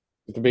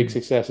But the big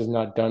success is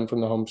not done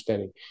from the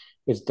homesteading.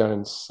 It's done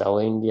in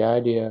selling the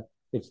idea.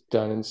 It's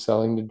done in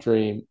selling the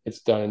dream.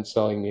 It's done in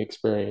selling the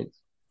experience.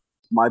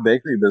 My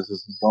bakery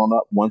business has gone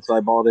up once I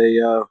bought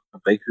a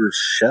baker's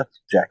chef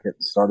jacket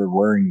and started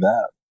wearing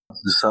that.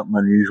 It's just something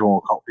unusual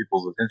and caught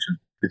people's attention.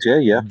 But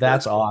yeah,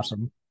 That's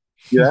awesome.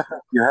 you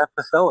have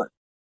to sell it.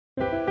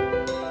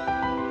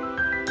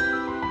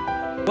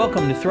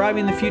 Welcome to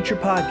Thriving the Future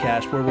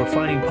podcast, where we're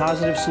finding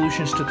positive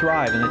solutions to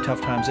thrive in the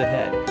tough times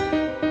ahead.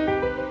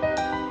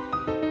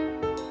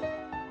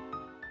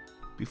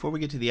 Before we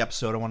get to the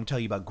episode, I want to tell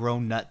you about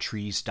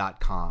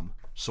grownuttrees.com.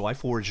 So I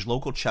forage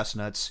local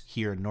chestnuts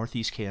here in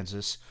northeast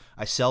Kansas.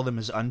 I sell them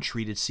as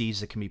untreated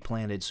seeds that can be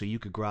planted so you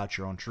could grow out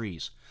your own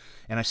trees.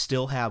 And I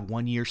still have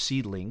 1-year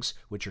seedlings,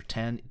 which are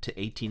 10 to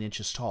 18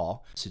 inches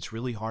tall. So it's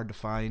really hard to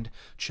find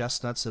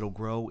chestnuts that'll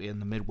grow in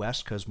the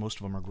Midwest because most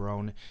of them are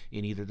grown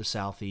in either the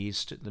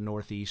southeast, the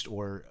northeast,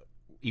 or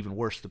even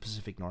worse, the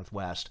Pacific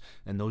Northwest.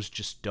 And those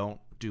just don't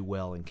do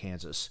well in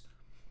Kansas.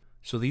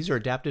 So these are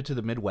adapted to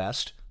the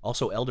Midwest.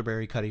 Also,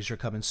 elderberry cuttings are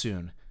coming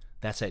soon.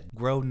 That's at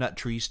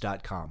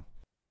grownuttrees.com.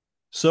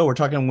 So we're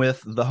talking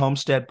with the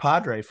Homestead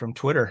Padre from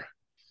Twitter.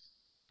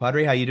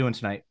 Padre, how you doing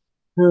tonight?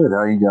 Good.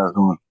 How you guys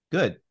doing?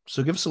 Good.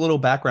 So give us a little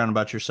background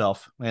about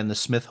yourself and the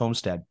Smith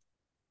Homestead.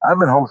 I've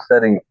been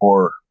homesteading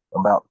for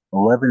about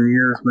 11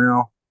 years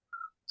now,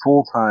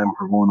 full time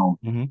for going on.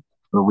 Mm-hmm.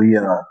 But we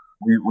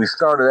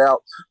started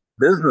out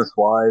business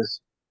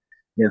wise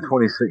in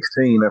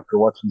 2016 after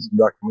watching some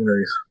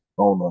documentaries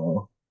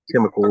on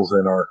chemicals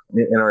in our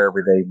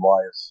everyday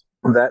lives.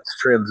 That's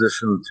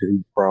transitioned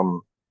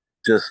from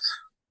just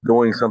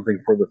doing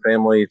something for the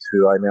family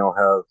to I now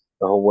have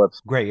the whole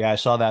website. Great. Yeah, I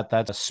saw that.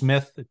 That's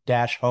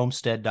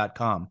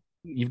smith-homestead.com.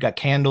 You've got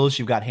candles,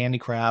 you've got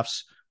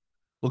handicrafts.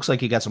 Looks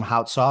like you got some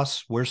hot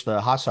sauce. Where's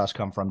the hot sauce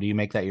come from? Do you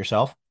make that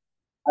yourself?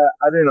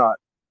 I do not.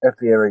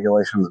 FDA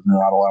regulations do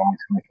not allow me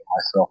to make it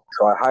myself.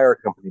 So I hire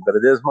a company, but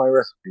it is my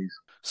recipes.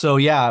 So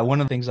yeah,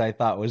 one of the things I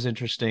thought was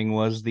interesting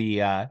was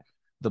the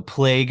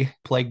plague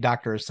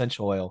doctor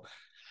essential oil.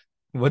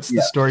 What's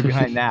the story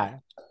behind that?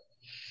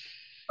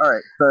 All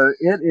right, so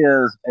it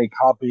is a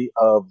copy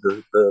of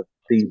the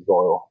thieves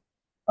oil.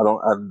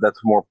 That's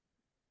a more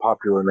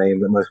popular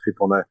name that most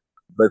people know.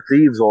 But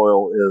thieves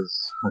oil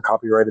is a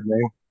copyrighted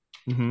name.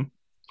 Mm-hmm.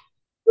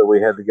 So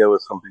we had to go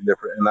with something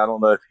different. And I don't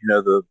know if you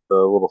know the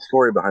little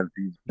story behind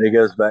thieves. It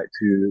goes back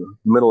to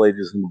the Middle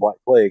Ages and the Black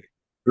Plague.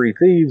 3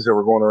 thieves that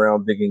were going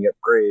around digging up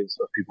graves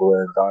of people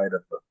that had died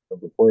of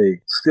the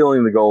plague,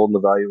 stealing the gold and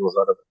the valuables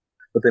out of it.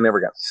 But they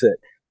never got sick.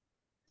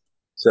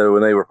 So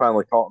when they were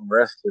finally caught and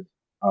arrested,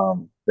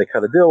 they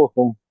cut a deal with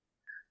them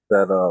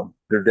that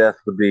their death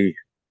would be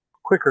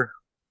quicker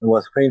and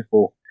less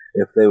painful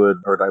if they would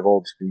or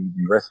divulge the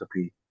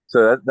recipe.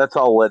 So that's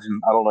all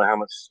legend. I don't know how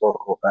much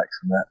historical facts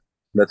in that.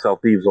 That's how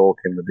thieves oil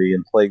came to be,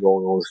 and plague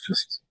oil is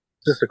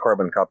just a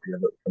carbon copy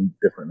of it from a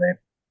different name.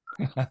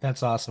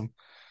 That's awesome.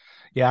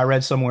 Yeah, I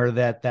read somewhere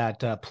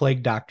that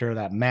plague doctor,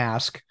 that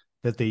mask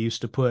that they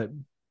used to put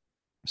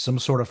some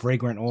sort of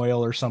fragrant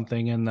oil or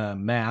something in the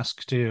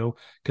mask too,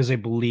 because they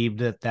believed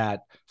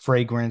that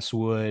fragrance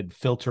would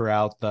filter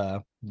out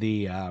the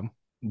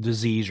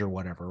disease or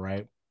whatever,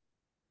 right?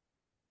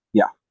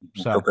 Yeah,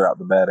 filter out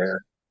the bad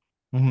air.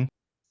 Mm-hmm.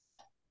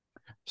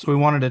 So we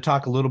wanted to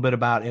talk a little bit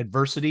about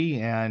adversity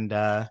and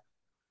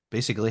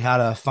basically how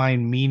to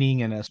find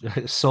meaning in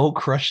a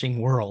soul-crushing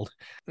world.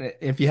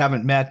 If you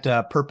haven't met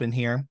Perpin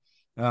here,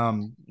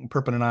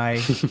 Perpin and I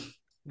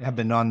have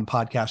been on the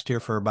podcast here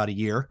for about a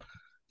year,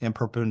 and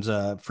Perpin's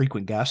a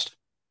frequent guest.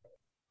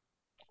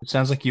 It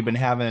sounds like you've been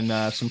having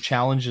some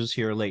challenges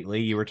here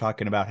lately. You were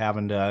talking about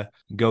having to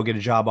go get a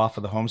job off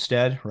of the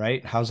homestead,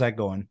 right? How's that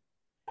going?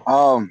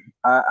 I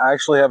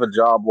actually have a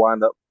job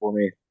lined up for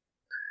me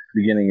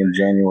beginning in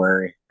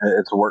January.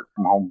 It's a work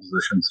from home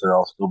position, so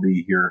I'll still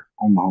be here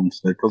on the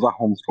homestead because I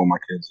homeschool my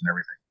kids and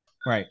everything.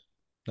 Right.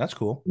 That's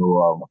cool.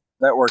 So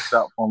that works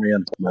out for me.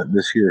 But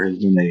this year has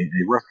been a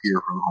rough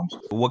year for the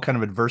homestead. What kind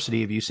of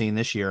adversity have you seen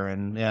this year,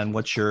 and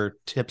what's your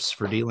tips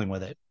for dealing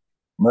with it?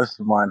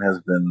 Most of mine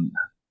has been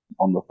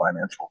on the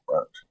financial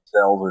front.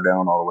 Sales are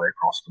down all the way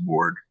across the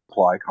board.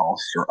 Supply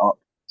costs are up.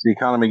 As the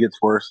economy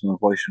gets worse and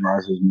inflation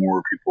rises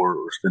more, people are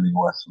spending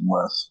less and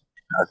less.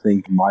 I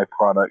think my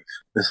product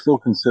is still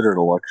considered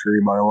a luxury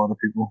by a lot of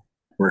people.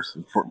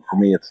 Versus for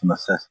me, it's a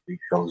necessity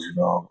because,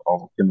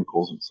 all the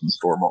chemicals and some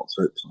store-bought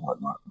soaps and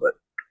whatnot. But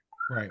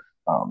right.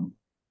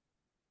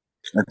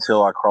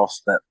 Until I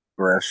crossed that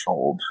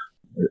threshold,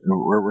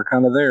 we're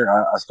kind of there.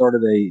 I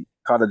started a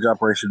cottage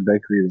operation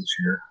bakery this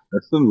year.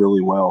 That's done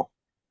really well.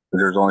 But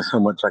there's only so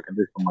much I can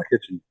do from my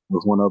kitchen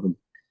with one oven.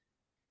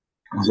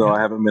 So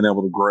I haven't been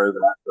able to grow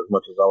that as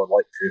much as I would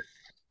like to.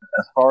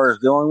 As far as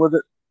dealing with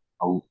it,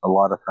 a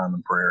lot of time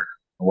in prayer,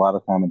 a lot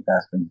of time in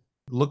fasting.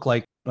 Looked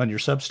like on your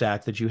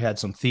Substack that you had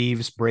some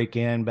thieves break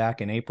in back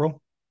in April.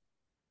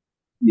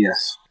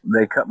 Yes,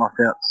 they cut my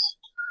fence,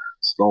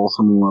 stole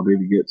some of my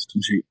baby goats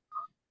and sheep,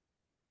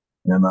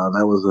 and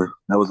that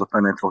was a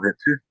financial hit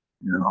too.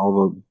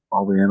 All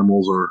the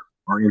animals are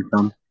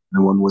income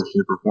in one way,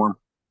 shape, or form.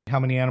 How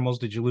many animals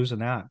did you lose in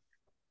that?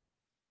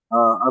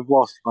 I've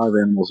lost 5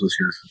 animals this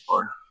year so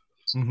far.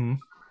 Mm-hmm.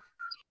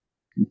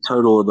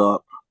 Total it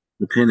up,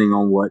 depending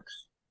on what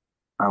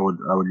I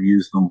would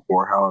use them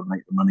for, how I'd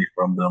make the money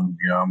from them.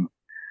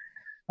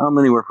 I'm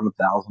anywhere from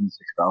 $1,000 to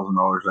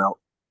 $6,000 out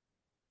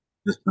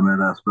just in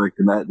that aspect,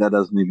 and that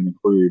doesn't even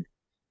include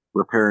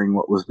repairing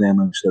what was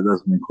damaged. That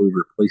doesn't include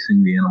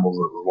replacing the animals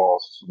that were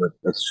lost. So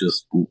that's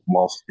just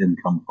lost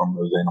income from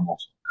those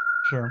animals.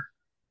 Sure.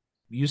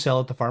 You sell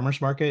at the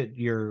farmers market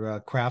your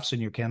crafts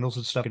and your candles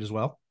and stuff as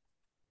well?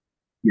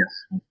 Yes,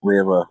 we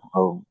have a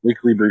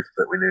weekly booth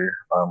that we do.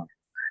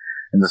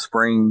 In the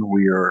spring,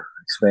 we are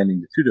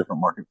expanding to 2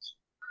 different markets.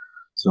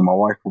 So my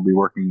wife will be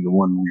working the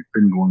one we've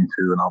been going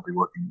to, and I'll be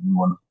working the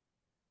one.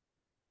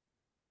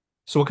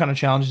 So what kind of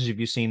challenges have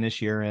you seen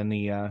this year in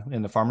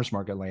the farmers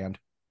market land?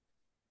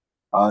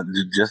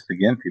 Just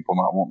again, people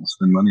not wanting to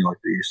spend money like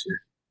they used to.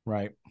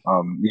 Right.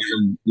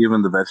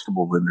 Even the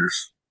vegetable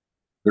vendors,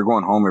 they're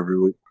going home every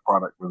week with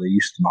product where they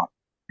used to not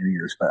in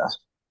years past.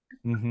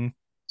 Mm-hmm.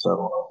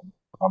 So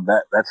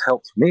that's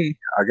helped me.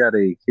 I got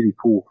a kiddie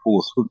pool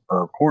full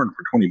of corn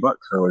for $20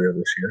 earlier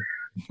this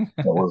year.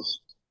 That was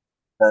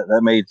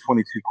that made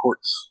 22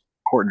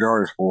 quart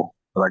jars full.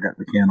 But I got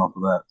the can off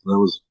of that. So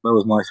that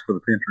was nice for the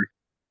pantry.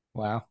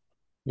 Wow.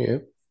 Yeah.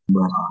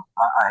 But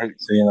I hate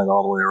seeing it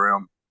all the way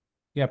around.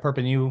 Yeah,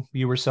 Perpin,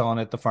 you were selling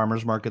at the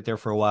farmers market there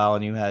for a while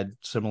and you had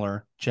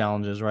similar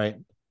challenges, right?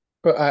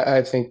 But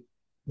I think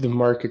the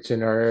markets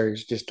in our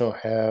areas just don't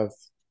have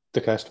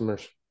the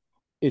customers.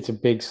 It's a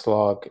big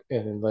slog,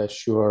 and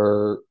unless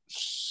you're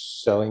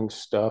selling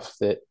stuff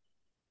that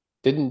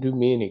didn't do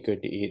me any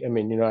good to eat. I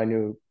mean, I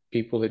knew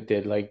people that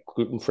did like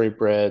gluten-free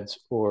breads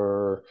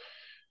or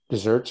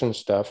desserts and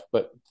stuff,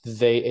 but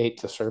they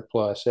ate the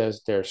surplus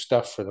as their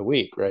stuff for the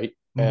week, right?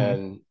 Mm-hmm.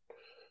 And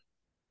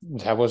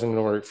that wasn't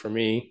going to work for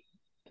me.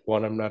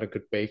 One, I'm not a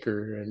good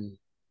baker, and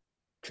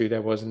two,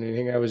 that wasn't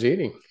anything I was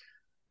eating.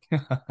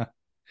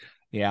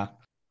 Yeah.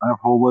 I have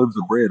whole loaves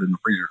of bread in the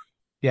freezer.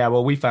 Yeah,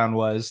 what we found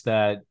was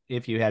that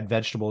if you had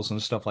vegetables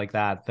and stuff like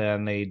that,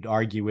 then they'd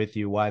argue with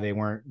you why they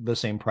weren't the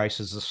same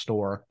price as the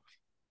store.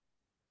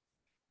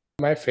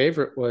 My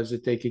favorite was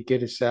that they could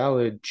get a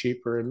salad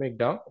cheaper at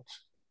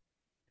McDonald's.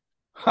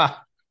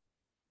 Ha!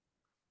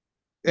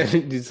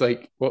 And it's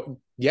like,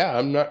 well, yeah,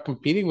 I'm not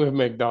competing with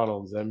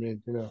McDonald's. I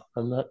mean,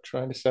 I'm not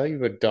trying to sell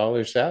you a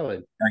dollar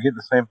salad. I get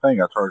the same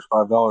thing. I charge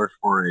 $5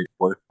 for a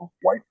loaf of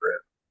white bread,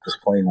 just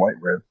plain white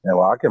bread. And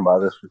well, I can buy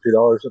this for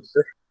 $2 at the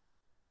grocery.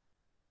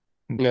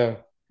 No,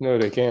 no,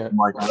 they can't. I'm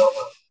like,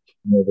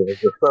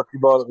 the stuff you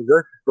bought at the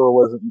grocery store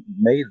wasn't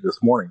made this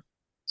morning.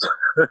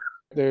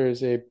 There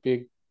is a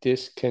big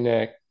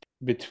disconnect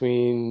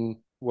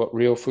between what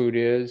real food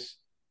is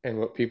and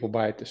what people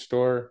buy at the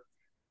store,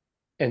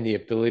 and the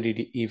ability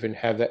to even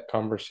have that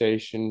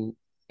conversation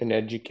and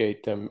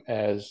educate them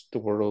as the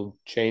world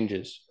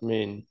changes. I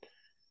mean,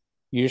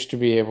 you used to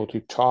be able to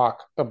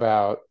talk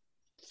about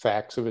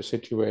facts of a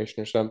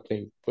situation or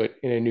something, but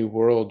in a new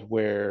world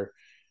where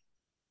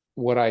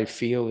what I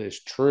feel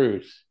is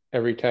truth,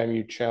 every time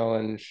you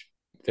challenge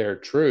their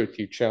truth,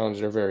 you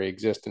challenge their very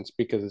existence,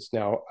 because it's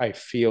now I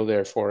feel,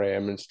 therefore I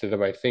am, instead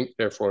of I think,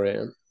 therefore I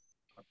am.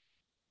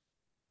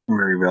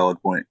 Very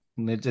valid point.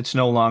 It's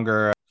no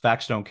longer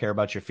facts don't care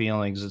about your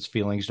feelings, it's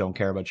feelings don't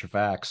care about your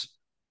facts.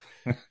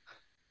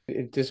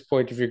 At this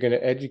point, if you're going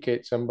to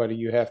educate somebody,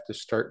 you have to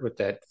start with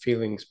that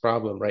feelings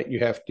problem, right? You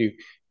have to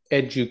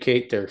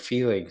educate their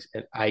feelings.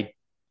 And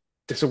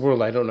this is a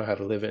world I don't know how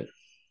to live in.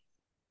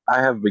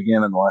 I have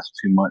begun in the last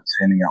 2 months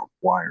handing out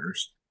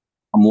flyers.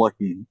 I'm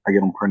lucky I get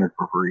them printed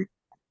for free,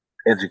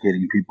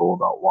 educating people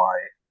about why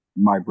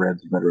my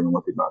bread's better than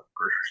what they buy at the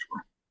grocery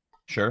store.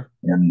 Sure.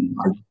 And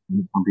I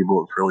get some people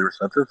that's really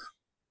receptive.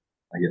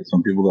 I get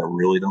some people that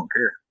really don't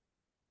care.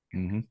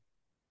 Mm-hmm.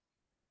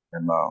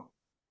 And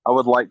I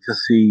would like to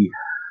see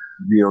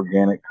the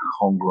organic,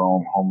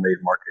 homegrown, homemade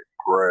market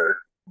grow,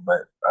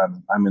 but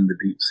I'm in the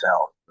deep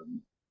south,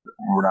 and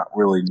we're not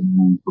really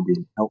known for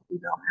being healthy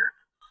down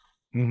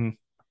here, Mm-hmm.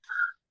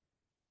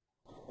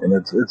 and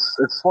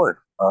it's slow.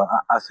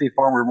 I see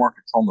farmer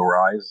markets on the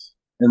rise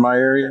in my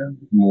area,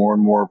 more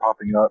and more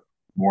popping up,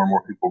 more and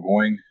more people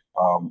going.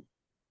 Um,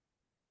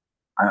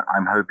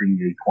 I'm hoping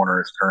a corner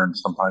is turned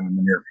sometime in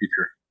the near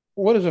future.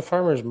 What does a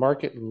farmer's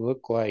market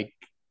look like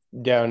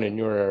down in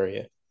your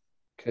area?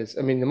 Because,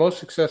 I mean, the most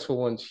successful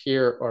ones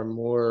here are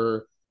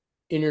more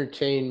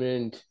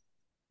entertainment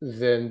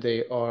than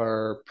they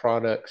are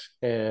products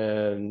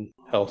and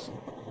health.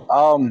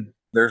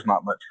 There's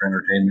not much for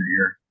entertainment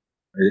here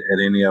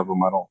at any of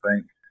them, I don't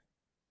think.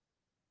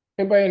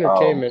 And by Um,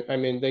 entertainment, I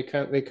mean they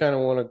kind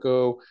of want to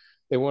go.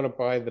 They want to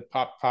buy the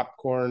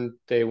popcorn.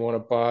 They want to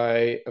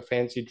buy a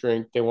fancy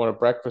drink. They want a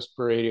breakfast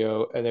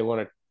burrito, and they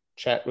want to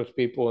chat with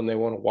people, and they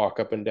want to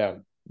walk up and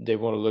down. They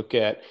want to look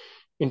at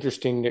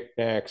interesting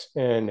knickknacks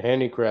and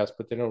handicrafts,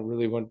 but they don't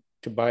really want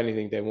to buy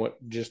anything. They want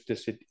just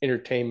this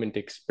entertainment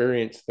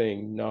experience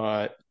thing,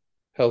 not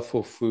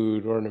healthful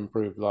food or an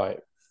improved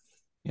life.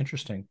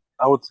 Interesting.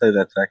 I would say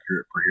that's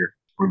accurate for here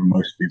for the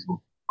most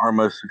people. Our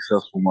most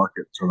successful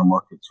markets are the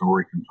markets where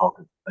we can talk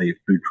a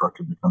food truck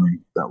into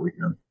coming that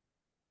weekend.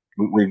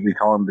 We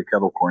call him the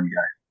kettle corn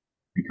guy.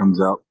 He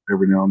comes out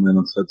every now and then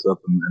and sets up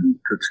and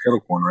cooks kettle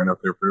corn right out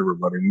there for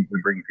everybody.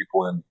 We bring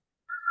people in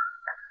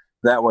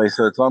that way,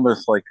 so it's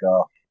almost like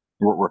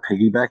we're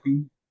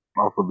piggybacking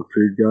off of the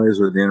food guys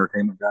or the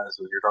entertainment guys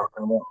that you're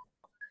talking about.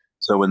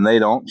 So when they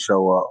don't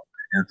show up,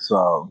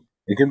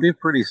 it can be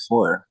pretty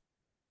slow.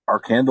 Our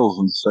candles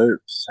and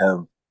soaps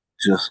have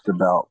just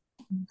about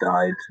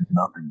died to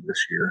nothing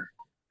this year.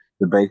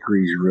 The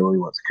bakery is really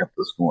what's kept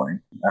us going.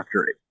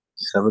 After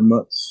 7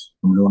 months,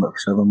 I'm doing it for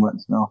 7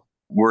 months now.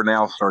 We're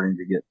now starting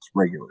to get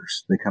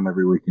regulars. They come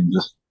every weekend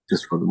just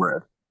for the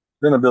bread.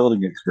 It's been a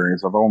building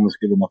experience. I've almost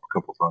given up a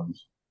couple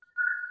times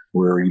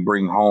where you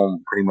bring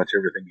home pretty much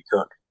everything you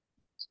cook.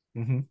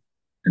 Mm-hmm.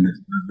 And it's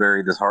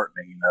very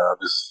disheartening,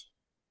 just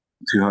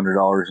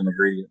 $200 in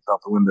ingredients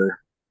out the window.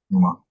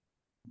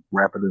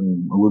 Wrap it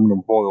in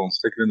aluminum foil and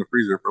stick it in the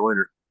freezer for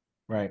later.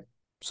 Right.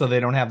 So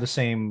they don't have the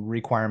same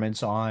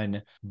requirements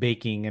on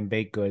baking and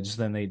baked goods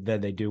than they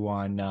do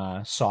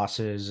on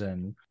sauces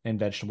and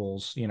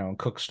vegetables, and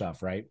cook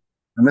stuff, right?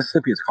 In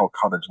Mississippi, it's called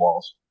cottage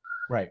laws.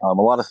 Right. A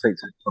lot of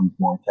states have some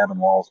form, cabin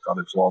laws,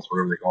 cottage laws,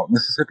 whatever they call it.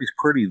 Mississippi's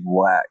pretty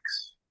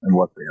lax in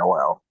what they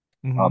allow.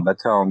 Mm-hmm.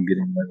 That's how I'm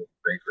getting away with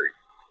the bakery.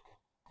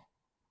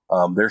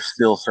 There's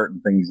still certain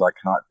things I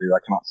cannot do. I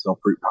cannot sell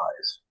fruit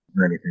pies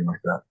or anything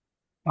like that.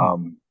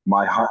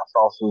 My hot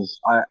sauces,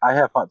 I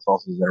have hot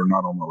sauces that are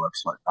not on my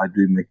website. I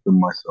do make them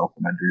myself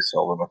and I do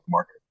sell them at the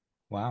market.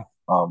 Wow.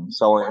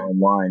 Selling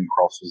online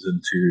crosses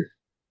into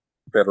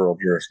federal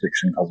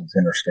jurisdiction because it's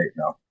interstate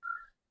now.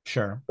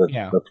 Sure.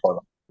 Yeah. That's why.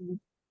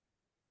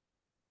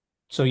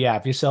 So yeah,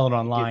 if you sell it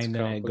online, It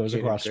then it goes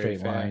across very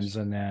state fast. lines,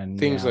 and then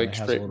Things like it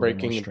has a straight little bit more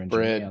breaking of stringent.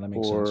 bread Yeah, that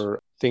makes or sense.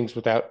 things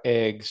without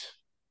eggs,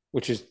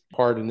 which is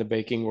hard in the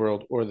baking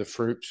world, or the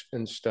fruits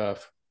and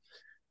stuff.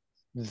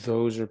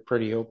 Those are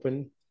pretty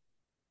open.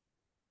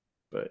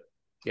 But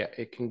yeah,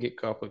 it can get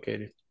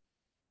complicated.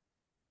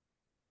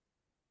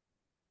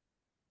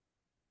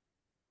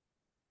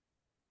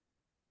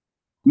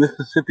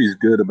 Mississippi's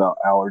good about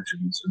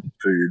allergens and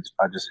foods.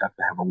 I just have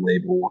to have a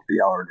label with the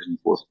allergens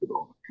listed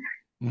on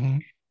it. Mm-hmm.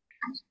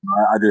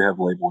 I do have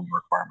labeling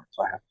requirements.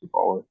 I have to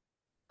follow it.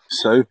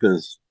 Soap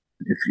is,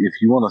 if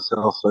you want to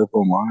sell soap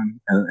online,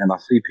 and I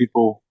see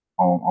people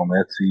on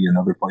Etsy and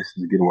other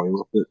places get away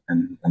with it,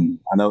 and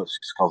I know it's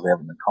just because they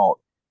haven't been caught.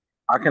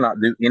 I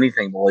cannot do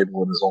anything but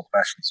label it as old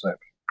fashioned soap.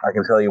 I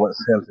can tell you what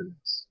scent it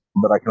is,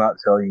 but I cannot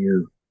tell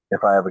you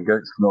if I have a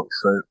goat's milk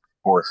soap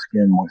or a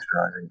skin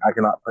moisturizing. I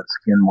cannot put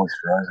skin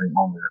moisturizing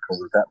on there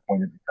because at that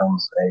point it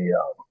becomes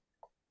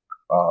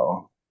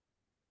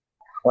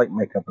like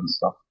makeup and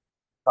stuff,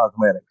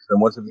 cosmetics.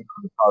 And once it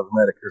becomes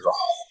cosmetic,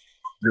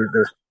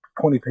 there's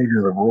 20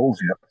 pages of rules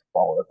you have to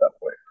follow at that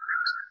point.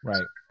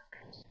 Right.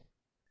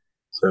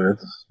 So it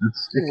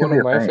can One be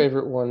of a my pain.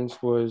 favorite ones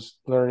was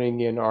learning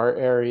in our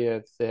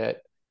area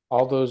that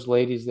all those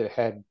ladies that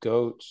had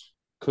goats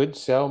could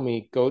sell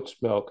me goat's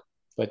milk,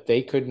 but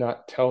they could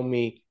not tell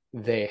me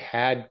they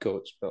had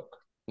goat's milk.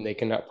 And they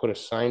cannot put a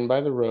sign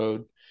by the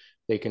road.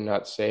 They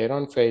cannot say it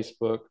on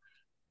Facebook,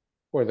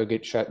 or they'll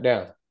get shut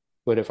down.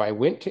 But if I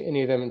went to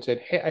any of them and said,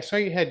 "Hey, I saw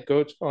you had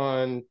goats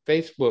on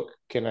Facebook.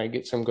 Can I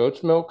get some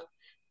goat's milk?"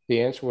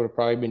 The answer would have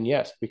probably been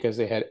yes, because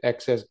they had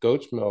excess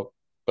goat's milk,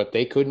 but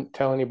they couldn't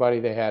tell anybody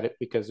they had it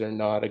because they're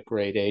not a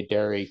grade A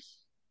dairy.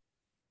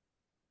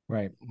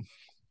 Right.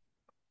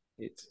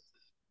 It's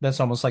That's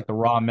almost like the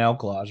raw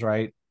milk laws,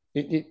 right?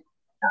 it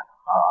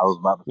I was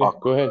about to yeah,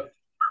 talk go about ahead.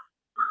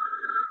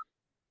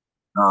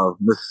 that.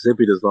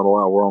 Mississippi does not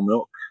allow raw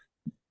milk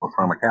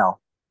from a cow.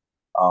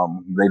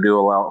 They do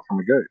allow it from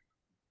a goat,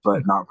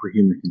 but not for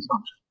human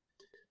consumption.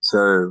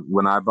 So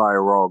when I buy a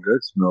raw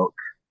goat's milk,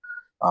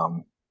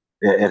 um,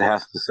 it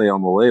has to say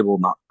on the label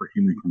not for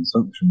human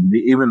consumption,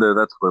 even though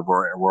that's what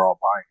we're all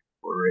buying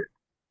for, right?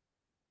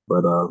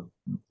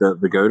 But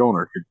the goat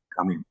owner could,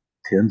 I mean,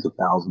 tens of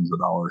thousands of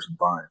dollars in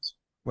fines.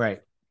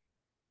 Right.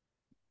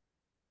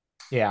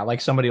 Yeah,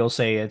 like somebody will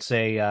say it's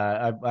a.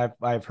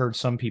 I've heard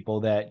some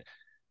people that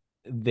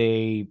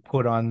they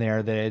put on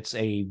there that it's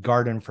a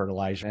garden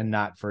fertilizer and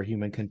not for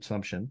human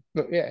consumption.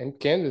 But yeah, in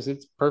Kansas,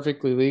 it's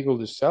perfectly legal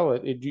to sell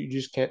it. You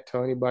just can't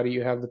tell anybody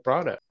you have the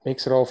product.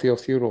 Makes it all feel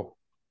futile.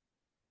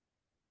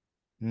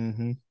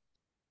 Mm-hmm.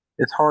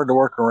 It's hard to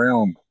work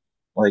around.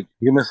 Like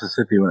in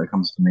Mississippi, when it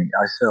comes to meat,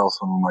 I sell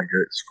some of my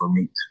goats for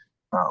meat.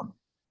 Um,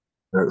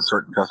 there are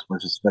certain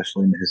customers,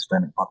 especially in the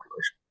Hispanic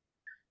population.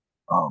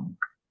 Um,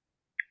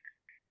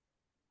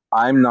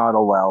 I'm not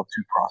allowed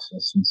to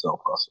process and sell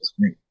processed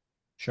meat.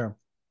 Sure.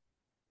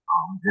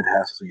 It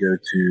has to go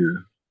to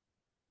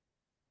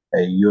a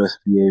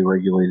USDA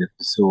regulated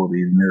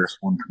facility. The nearest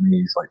one for me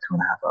is like 2.5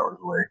 hours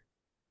away.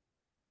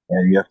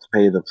 And you have to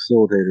pay the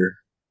facilitator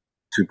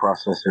to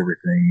process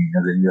everything.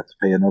 And then you have to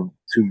pay another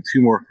two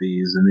more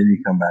fees. And then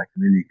you come back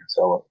and then you can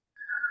sell it.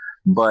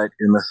 But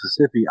in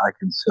Mississippi, I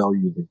can sell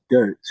you the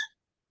goat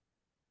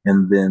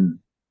and then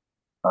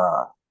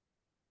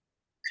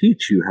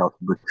teach you how to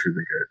butcher the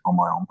goat on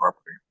my own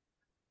property.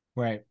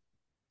 Right.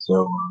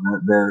 So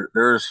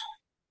there's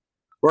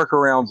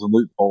workarounds and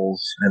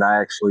loopholes. And I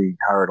actually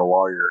hired a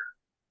lawyer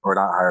or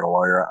not hired a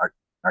lawyer.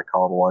 I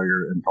called a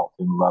lawyer and talked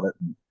to him about it,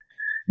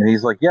 and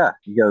he's like, yeah,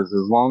 he goes,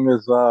 as long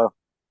as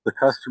the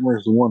customer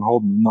is the one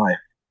holding the knife,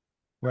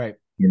 Right.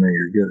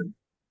 you're good.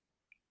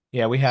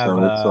 Yeah, we have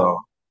So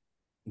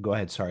it's go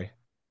ahead, sorry.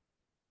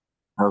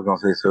 I was gonna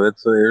say, so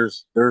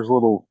it's there's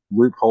little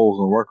loopholes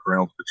and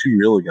workarounds, but you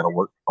really got to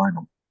work to find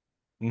them.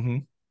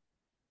 Mhm.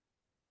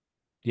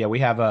 Yeah, we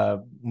have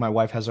my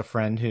wife has a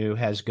friend who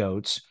has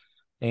goats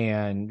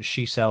and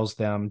she sells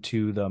them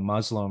to the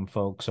Muslim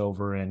folks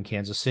over in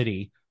Kansas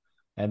City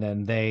and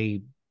then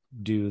they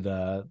do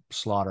the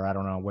slaughter. I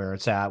don't know where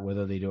it's at,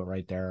 whether they do it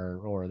right there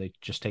or they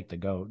just take the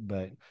goat,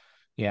 but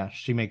yeah,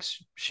 she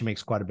makes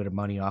quite a bit of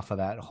money off of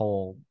that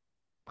whole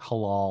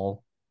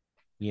halal,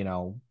 you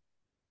know,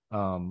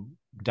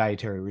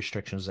 dietary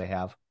restrictions they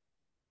have.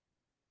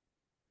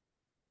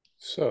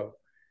 So,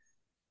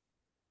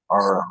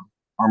 Our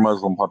our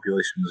Muslim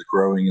population is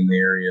growing in the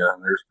area,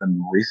 and there's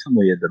been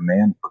recently a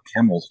demand for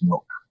camel's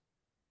milk.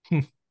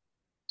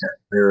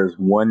 There is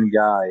one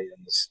guy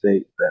in the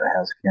state that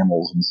has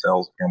camels and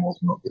sells camel's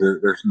milk.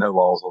 There's no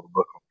laws on the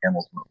book on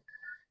camel's milk.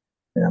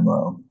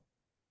 And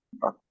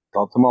I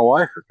talked to my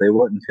wife, if they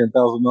wasn't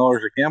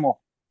 $10,000 a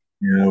camel,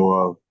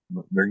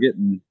 they're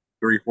getting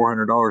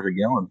 $300-400 a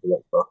gallon for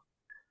that stuff.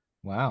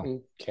 Wow.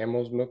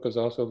 camel's milk is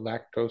also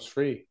lactose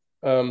free.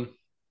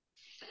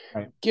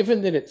 Right.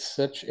 Given that it's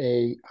such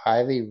a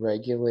highly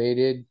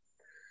regulated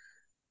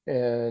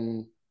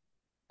and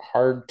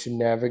hard to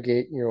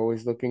navigate, and you're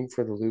always looking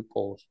for the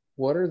loopholes,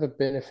 what are the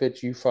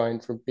benefits you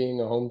find from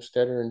being a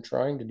homesteader and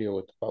trying to deal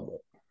with the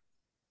public?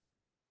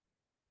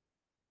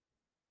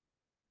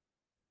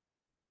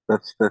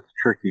 That's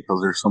tricky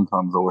because there's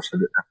sometimes I wish I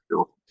didn't have to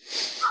deal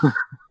with.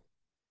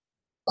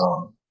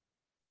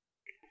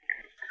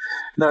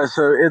 No,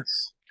 so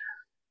it's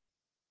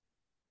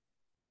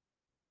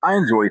I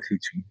enjoy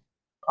teaching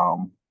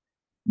um,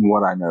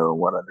 what I know and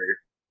what I do,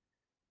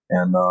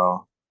 and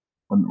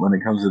when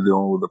it comes to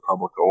dealing with the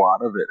public, a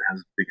lot of it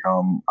has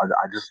become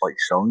I just like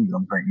showing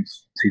them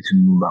things,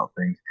 teaching them about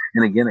things,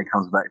 and again, it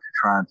comes back to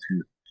trying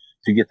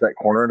to get that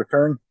corner to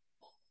turn,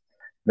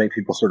 make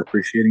people start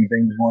appreciating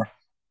things more.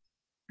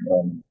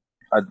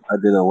 I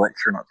did a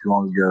lecture not too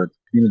long ago at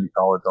community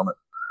college on it,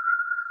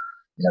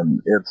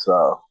 and it's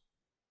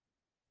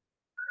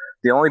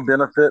the only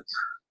benefit.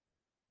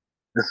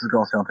 This is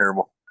going to sound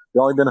terrible.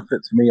 The only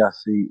benefit to me I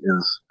see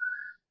is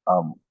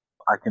um,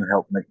 I can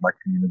help make my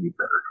community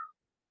better.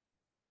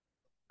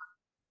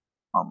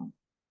 Um,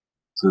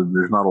 so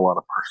there's not a lot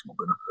of personal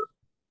benefit.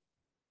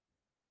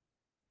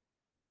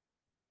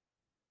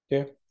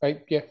 Yeah,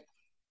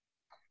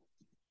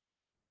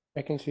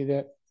 I can see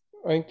that.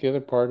 I think the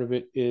other part of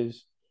it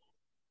is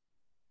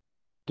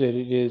that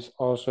it is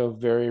also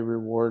very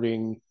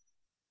rewarding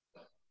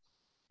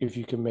if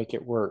you can make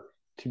it work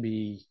to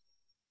be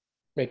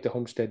make the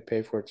homestead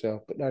pay for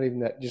itself. But not even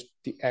that, just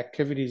the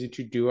activities that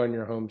you do on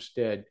your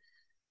homestead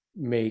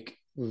make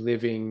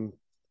living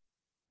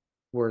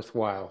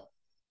worthwhile.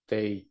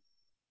 They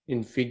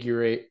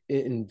invigorate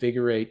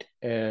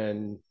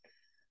and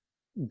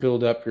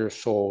build up your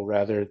soul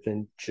rather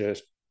than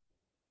just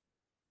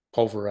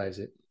pulverize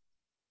it.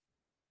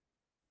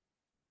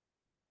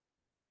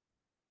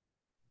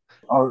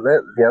 Oh,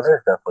 yeah,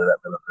 there's definitely that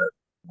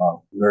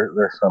benefit.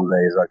 There's some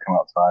days I come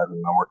outside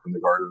and I work in the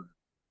garden.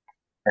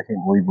 I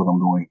can't believe what I'm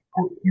doing,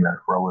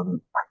 for a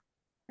living,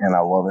 and I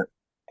love it.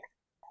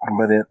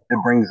 But it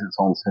brings its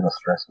own set of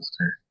stresses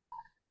too.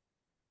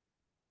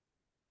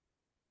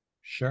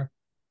 Sure.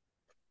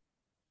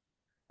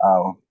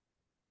 Um,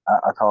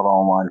 I taught an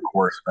online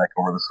course back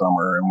over the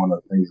summer, and one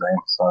of the things I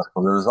emphasized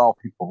because it was all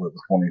people that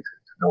was wanting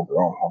to build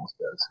their own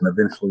homesteads and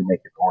eventually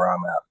make it to where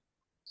I'm at.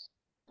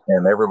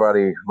 And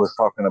everybody was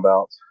talking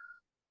about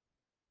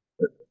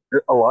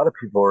a lot of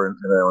people are in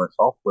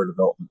software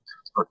development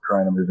are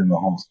trying to move into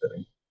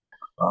homesteading,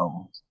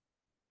 um,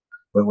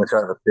 which I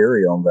have a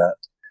theory on that.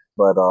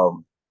 But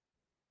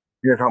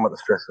you're talking about the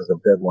stresses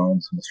of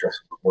deadlines and the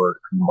stresses of work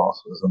and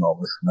bosses and all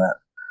this and that.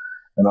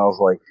 And I was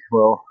like,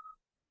 well,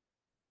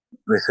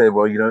 they say,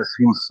 well, it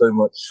seems so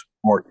much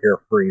more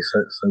carefree, so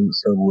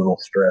little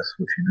stress,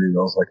 what you do.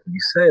 I was like, well,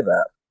 you say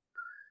that,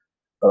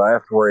 but I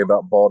have to worry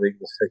about bald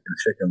eagles taking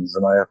chickens,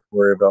 and I have to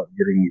worry about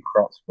getting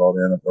crops brought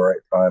in at the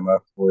right time. I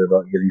have to worry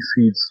about getting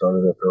seeds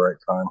started at the right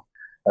time.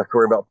 I have to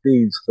worry about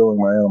feeds filling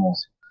my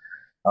animals.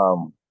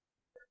 Um,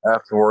 I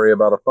have to worry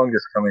about a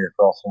fungus coming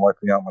across and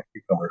wiping out my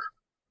cucumbers.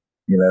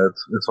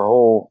 It's a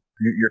whole.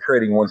 You're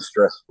trading one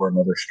stress for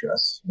another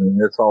stress,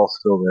 and it's all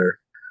still there.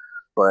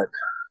 But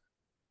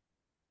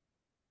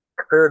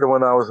compared to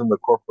when I was in the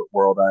corporate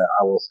world,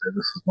 I will say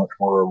this is much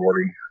more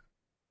rewarding.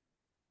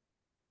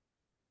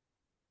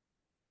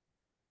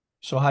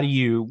 So how do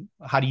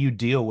you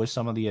deal with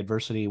some of the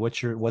adversity? What's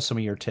some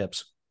of your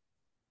tips?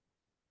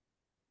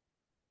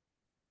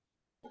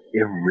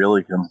 It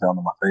really comes down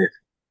to my faith.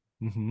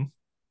 Mm-hmm.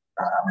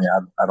 I mean,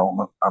 I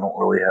don't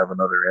really have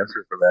another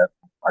answer for that.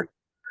 Like,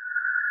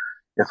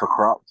 if a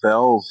crop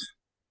fails,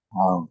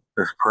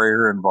 there's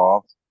prayer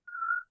involved.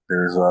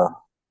 There's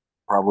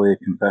probably a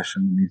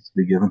confession that needs to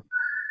be given,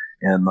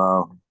 and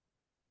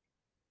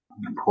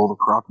pull the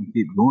crop and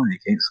keep going. You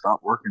can't stop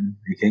working.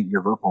 You can't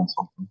give up on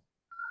something.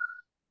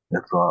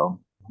 If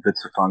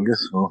it's a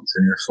fungus, well, it's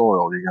in your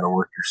soil. You got to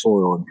work your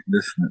soil and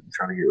condition it and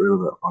try to get rid of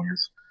that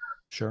fungus.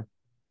 Sure.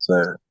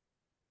 So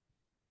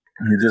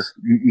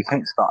you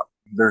can't stop.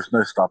 There's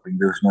no stopping.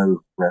 There's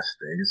no rest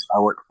days. I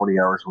work 40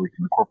 hours a week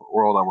in the corporate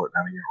world. I work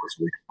 90 hours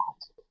a week in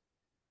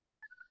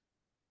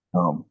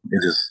Homestead.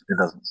 It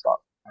doesn't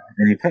stop,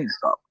 and you can't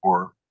stop,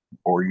 or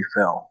you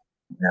fail,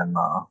 and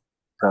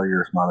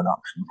failure is not an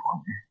option for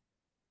me.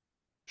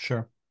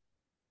 Sure.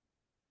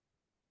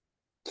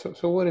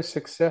 So what does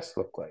success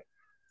look like?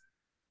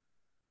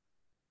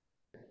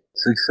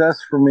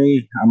 Success for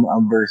me, I'm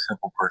a very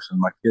simple person.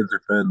 My kids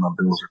are fed, my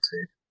bills are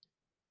paid,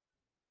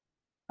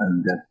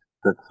 and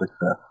that's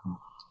success.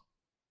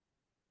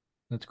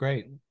 That's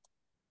great.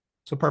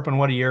 So, Perpin,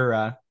 what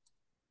are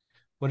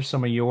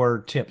some of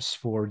your tips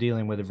for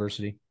dealing with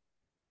adversity?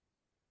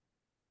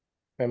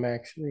 I'm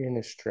actually in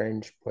a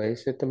strange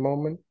place at the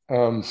moment.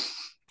 I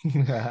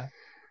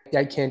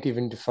can't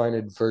even define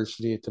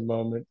adversity at the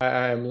moment.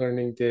 I'm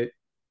learning that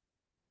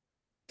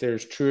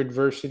there's true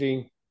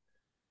adversity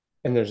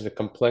and there's the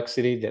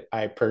complexity that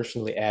I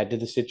personally add to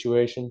the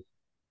situation.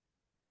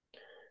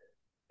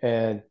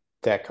 And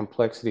that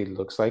complexity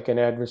looks like an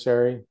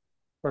adversary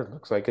or it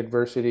looks like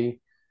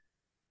adversity.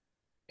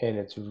 And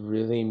it's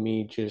really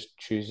me just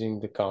choosing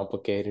the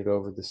complicated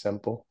over the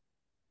simple.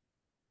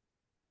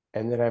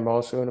 And then I'm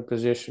also in a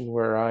position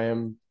where I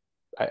am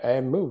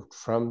moved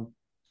from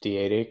the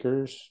 8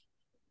 acres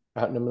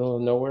out in the middle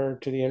of nowhere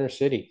to the inner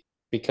city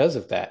because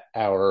of that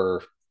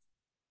hour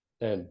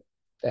and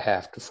a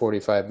half to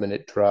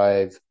 45-minute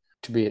drive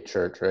to be at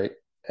church, right?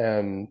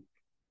 And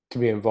to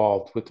be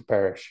involved with the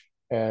parish.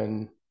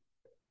 And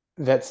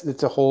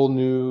it's a whole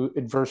new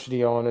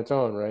adversity on its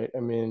own, right? I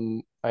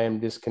mean, I am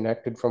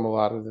disconnected from a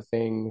lot of the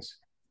things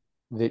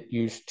that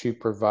used to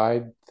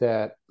provide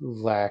that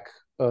lack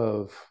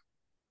of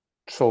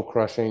soul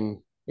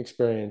crushing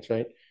experience,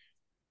 right?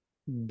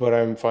 But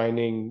I'm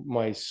finding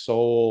my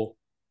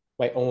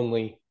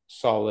only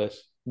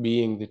solace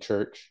being the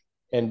church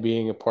and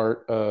being a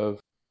part of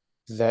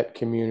that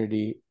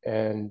community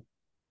and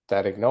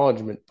that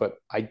acknowledgement. But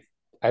I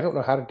don't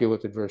know how to deal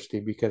with adversity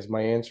because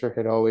my answer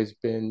had always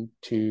been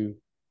to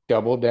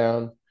double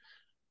down,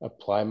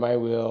 apply my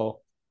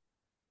will,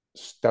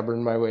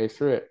 stubborn my way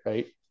through it,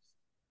 right?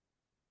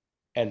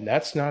 And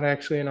that's not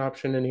actually an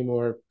option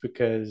anymore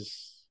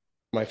because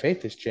my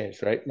faith has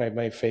changed, right?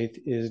 My faith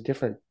is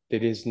different.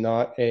 It is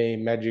not a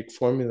magic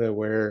formula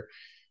where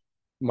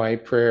my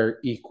prayer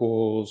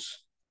equals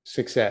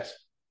success,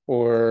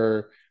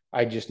 or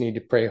I just need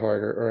to pray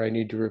harder, or I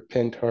need to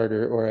repent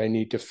harder, or I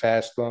need to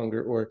fast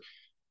longer, or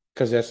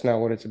because that's not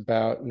what it's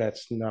about. And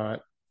that's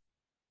not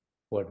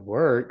what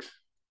works.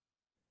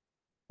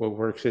 What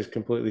works is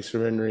completely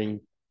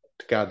surrendering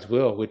to God's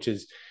will, which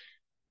is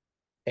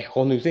a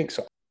whole new thing.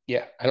 So,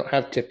 yeah, I don't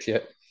have tips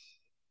yet.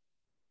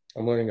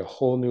 I'm learning a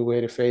whole new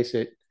way to face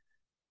it.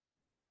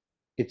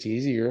 It's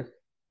easier,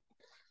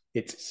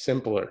 it's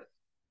simpler,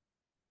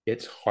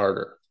 it's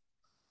harder.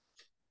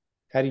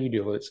 How do you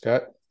deal with it,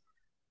 Scott?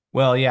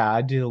 Well, yeah,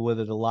 I deal with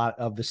it a lot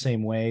of the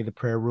same way, the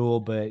prayer rule,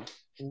 but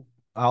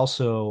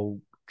also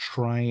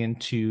trying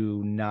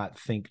to not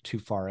think too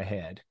far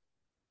ahead.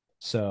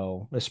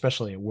 So,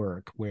 especially at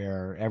work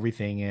where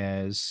everything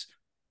is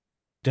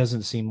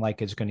doesn't seem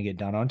like it's going to get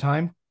done on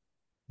time,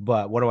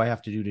 but what do I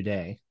have to do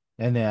today?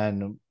 And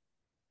then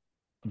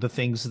the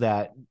things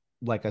that,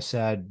 like I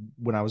said,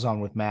 when I was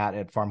on with Matt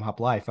at Farm Hop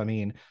Life, I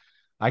mean,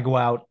 I go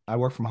out, I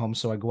work from home,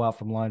 so I go out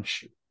from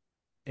lunch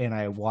and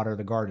I water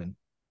the garden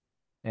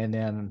and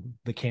then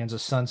the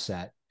Kansas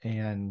sunset.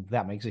 And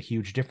that makes a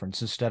huge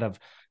difference instead of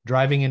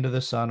driving into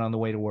the sun on the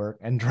way to work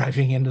and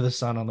driving into the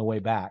sun on the way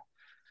back.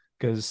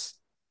 Because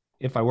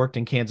if I worked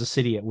in Kansas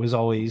City, it was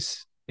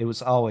always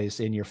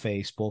in your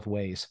face both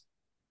ways.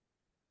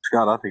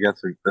 Scott, I think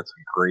that's a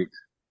great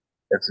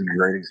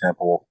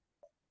example.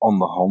 On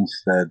the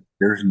homestead,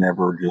 there's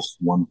never just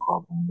one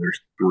problem. There's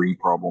three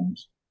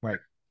problems.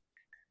 Right.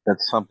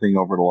 That's something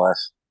over the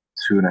last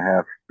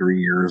 2.5, 3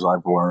 years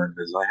I've learned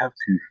is I have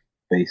to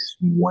face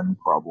one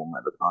problem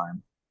at a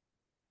time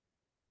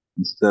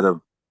instead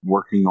of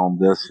working on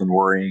this and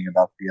worrying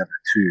about the other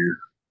two.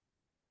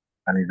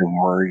 I need to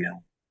worry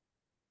and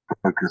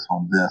focus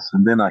on this,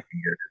 and then I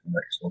can go to the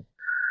next one.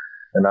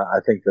 And I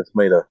think that's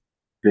made a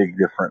big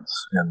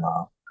difference in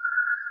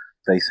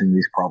facing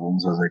these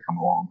problems as they come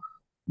along.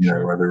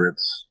 Sure. Whether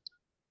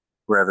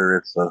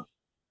it's a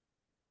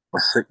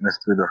sickness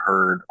through the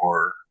herd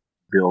or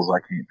bills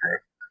I can't pay.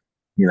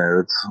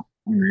 It's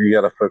you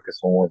got to focus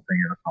on one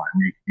thing at a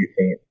time. You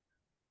can't.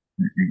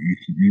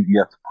 You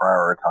have to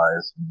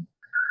prioritize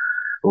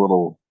a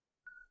little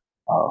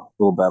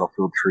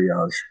battlefield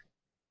triage.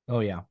 Oh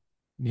yeah.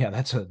 Yeah,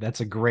 that's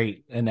a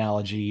great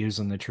analogy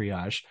using the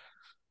triage.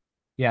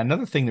 Yeah,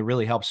 another thing that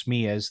really helps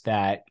me is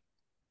that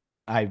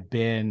I've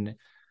been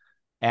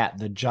at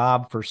the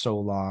job for so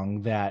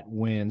long that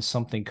when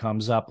something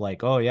comes up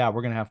like, oh yeah,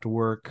 we're going to have to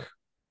work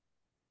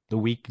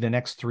the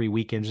next 3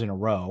 weekends in a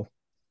row,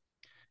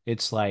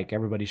 it's like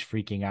everybody's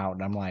freaking out.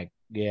 And I'm like,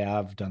 yeah,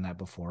 I've done that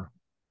before.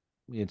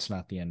 It's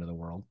not the end of the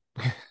world.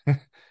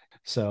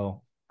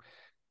 So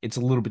it's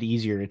a little bit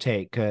easier to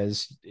take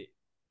because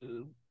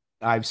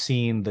I've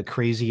seen the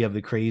crazy of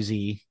the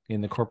crazy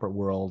in the corporate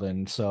world.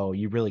 And so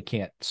you really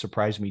can't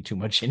surprise me too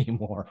much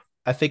anymore.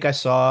 I think I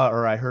saw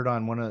or I heard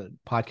on one of the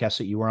podcasts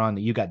that you were on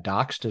that you got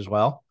doxxed as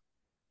well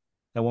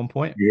at one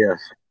point. Yes,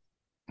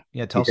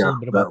 Yeah, tell us a yeah, little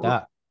bit that about was.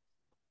 that.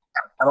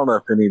 I don't know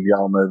if any of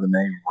y'all know the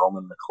name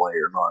Roman McClay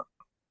or not.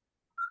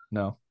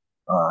 No.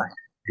 Uh,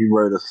 he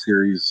wrote a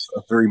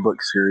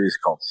 3-book series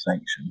called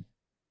Sanction,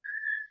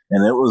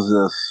 and it was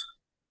this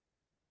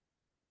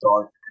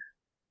dark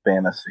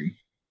fantasy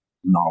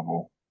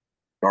novel,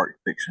 dark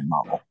fiction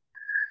novel,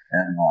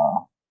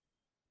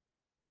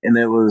 and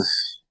it was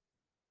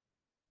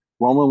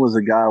Roman was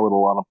a guy with a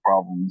lot of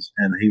problems,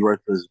 and he wrote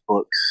those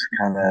books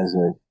kind of as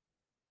a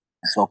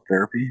self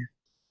therapy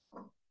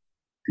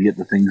to get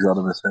the things out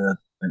of his head.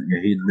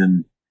 And he'd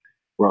been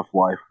rough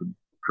life with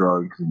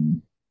drugs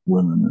and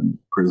women and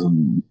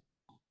prison.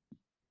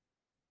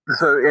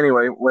 So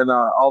anyway, when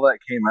all that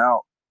came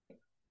out,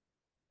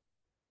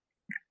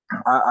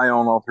 I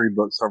own all 3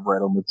 books. I've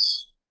read them.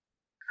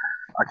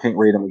 I can't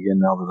read them again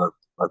now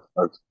that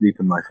I've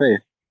deepened my faith.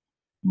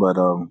 But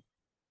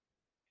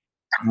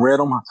read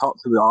them. I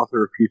talked to the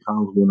author a few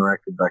times. We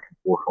interacted back and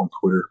forth on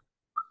Twitter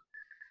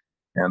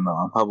and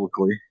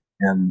publicly,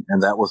 and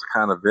that was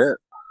kind of it.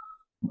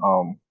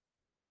 Um,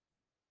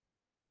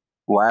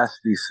 Last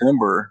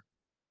December,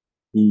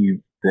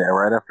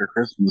 right after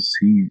Christmas,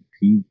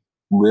 he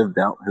lived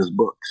out his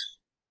books.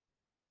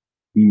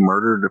 He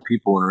murdered the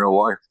people in real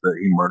life that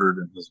he murdered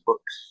in his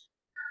books.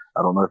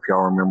 I don't know if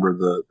y'all remember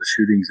the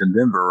shootings in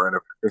Denver right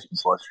after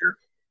Christmas last year.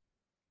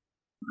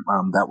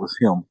 That was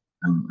him,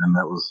 and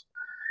that was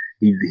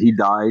he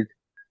died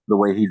the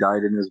way he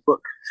died in his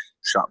book,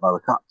 shot by the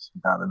cops,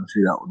 died in a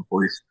shootout with the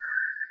police.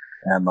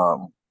 And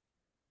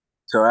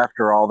so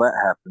after all that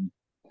happened,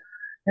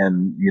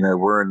 and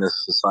we're in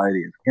this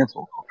society of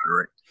cancel culture,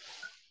 right?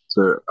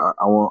 So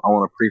I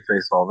want to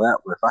preface all that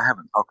with I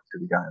haven't talked to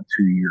the guy in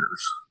 2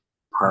 years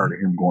prior Mhm. to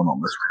him going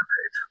on this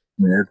rampage.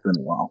 I mean, it's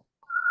been a while,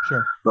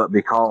 Sure. but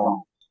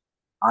because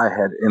I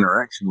had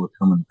interaction with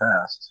him in the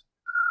past,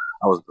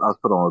 I was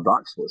put on a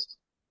docs list.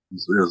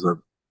 It was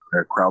a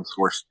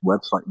crowdsourced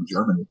website in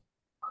Germany.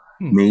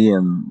 Hmm. Me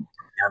and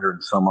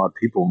 300 some odd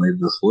people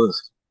made this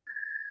list,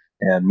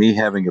 and me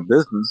having a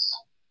business,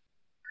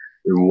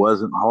 it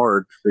wasn't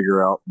hard to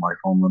figure out my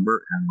phone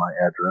number and my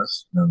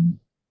address and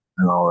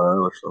all that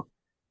other stuff.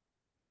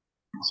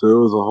 So it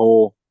was a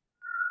whole,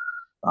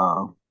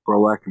 for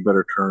lack of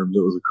better terms, it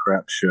was a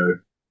crap show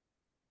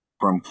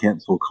from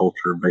cancel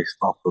culture based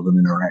off of an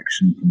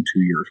interaction from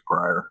 2 years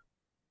prior.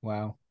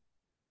 Wow.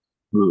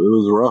 It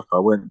was rough. I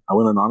went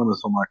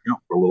anonymous on my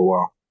account for a little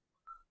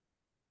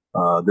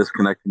while,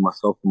 disconnecting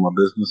myself from my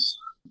business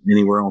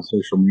anywhere on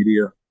social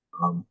media.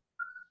 Um,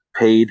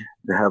 Paid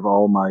to have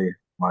all my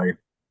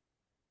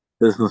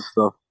business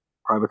stuff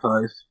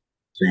privatized,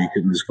 so you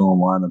couldn't just go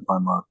online and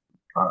find my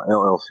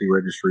LLC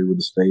registry with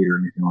the state or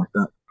anything like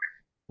that.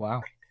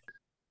 Wow.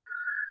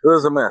 It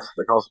was a mess.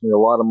 It cost me a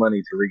lot of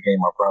money to regain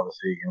my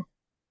privacy again.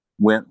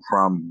 Went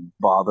from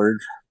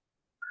bothered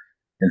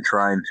and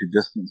trying to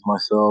distance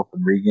myself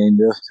and regain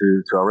this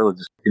to I really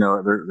just they're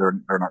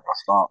not going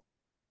to stop.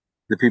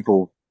 The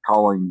people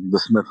calling the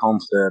Smith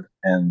Homestead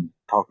and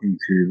talking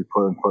to the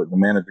quote unquote the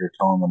manager,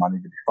 telling them I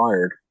need to be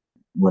fired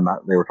when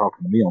they were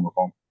talking to me on the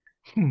phone.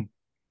 Hmm.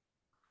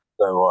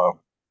 So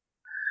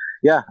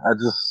yeah, I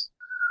just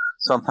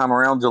sometime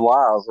around July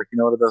I was like, you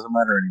know what, it doesn't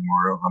matter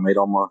anymore. I made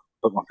all my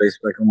put my face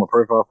back on my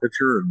profile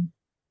picture and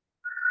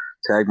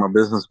tagged my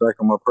business back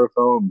on my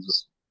profile and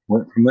just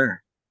went from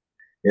there.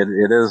 It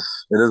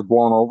is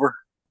blown over.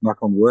 Knock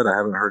on wood. I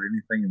haven't heard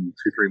anything in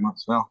 2-3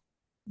 months now,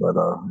 but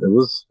it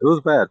was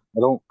bad. I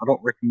don't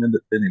recommend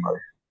it to anybody.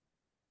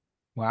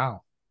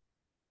 Wow.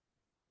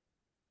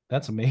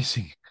 That's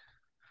amazing.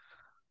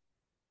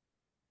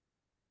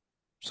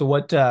 So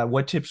what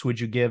tips would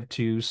you give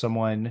to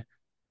someone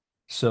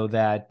so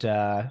that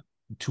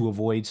to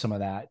avoid some of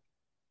that,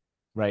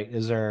 right?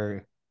 Is I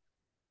there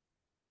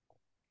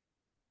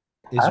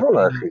don't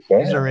know if any you can.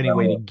 is there any I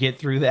way to mean, get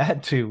through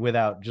that too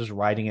without just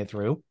riding it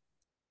through?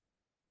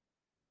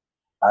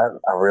 I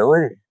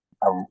really,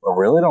 I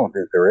really don't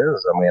think there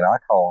is. I mean, I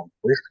called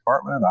police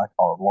department, I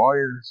called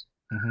lawyers,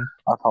 Hmm.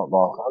 I talked to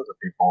all kinds of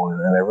people,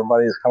 and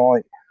everybody's kind of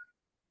like,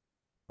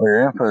 "Well,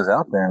 your info's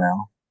out there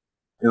now."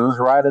 It was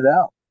write it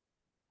out.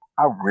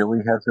 I really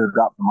had to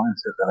adopt the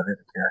mindset that I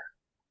didn't care.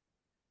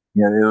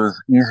 It was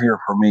easier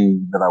for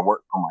me that I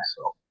worked for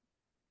myself.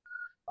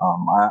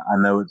 I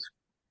know it's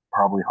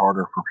probably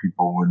harder for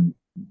people when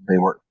they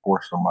work for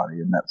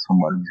somebody and that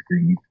somebody's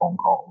getting you phone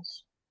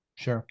calls.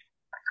 Sure.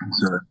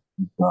 So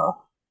uh,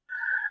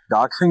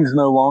 doxing is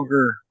no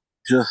longer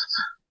just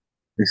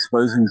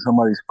exposing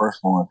somebody's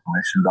personal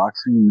information.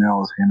 Doxing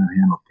now is hand in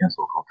hand with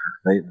cancel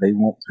culture. They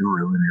want to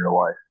ruin your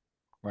life,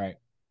 Right.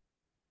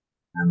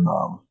 and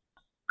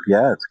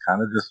yeah, it's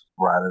kind of just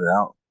write it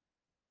out.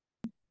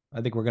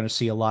 I think we're going to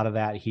see a lot of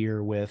that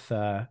here with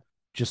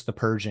just the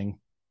purging,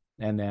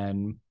 and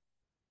then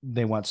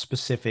they want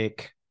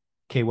specific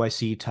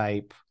KYC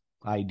type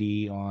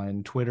ID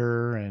on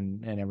Twitter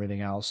and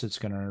everything else. It's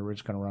gonna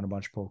run a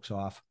bunch of folks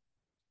off.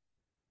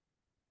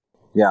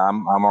 Yeah,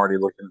 I'm already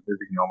looking at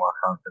moving all my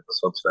content to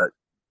Substack.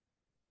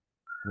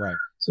 Right.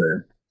 So,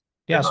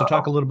 Yeah. So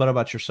talk a um, little bit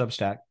about your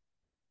Substack.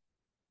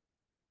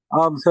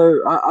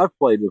 I've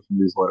played with the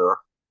newsletter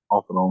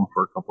off and on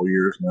for a couple of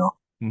years now,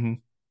 Mm-hmm.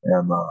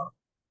 and I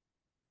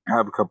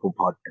have a couple of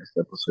podcast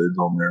episodes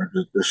on there,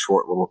 just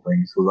short little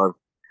things. Because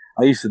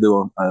I used to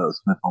do a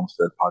Smith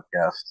Homestead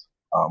podcast,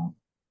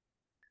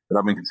 but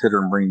I've been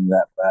considering bringing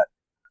that back.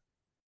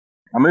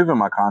 I'm moving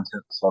my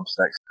content to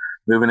Substack,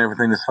 moving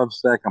everything to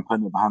Substack. I'm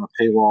putting it behind a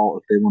paywall.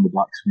 If they want to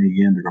dox me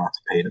again, they're going to have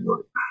to pay to do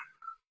it.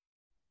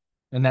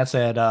 And that's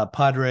at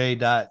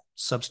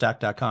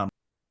padre.substack.com.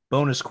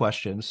 Bonus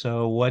question.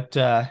 So what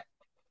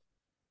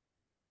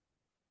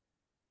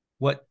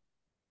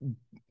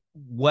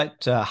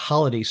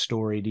holiday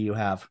story do you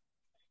have?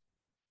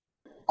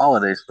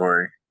 Holiday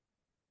story.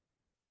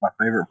 My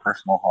favorite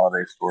personal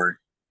holiday story.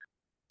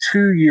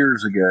 2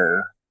 years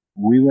ago,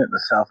 we went to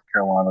South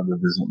Carolina to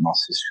visit my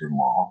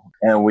sister-in-law,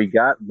 and we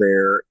got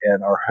there,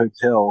 and our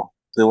hotel,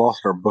 they lost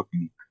our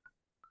booking.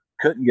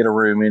 Couldn't get a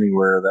room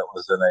anywhere that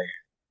was in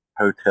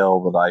a hotel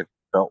that I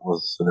felt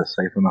was in a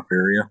safe enough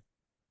area.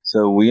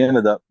 So we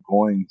ended up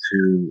going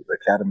to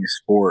Academy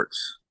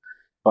Sports,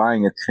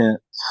 buying a tent,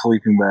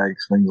 sleeping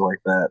bags, things like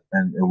that,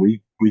 and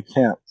we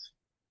camped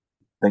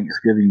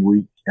Thanksgiving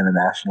week in a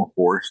national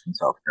forest in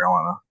South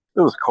Carolina.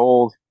 It was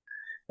cold,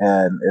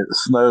 and it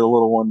snowed a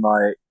little one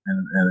night,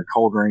 and it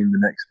cold rained the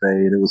next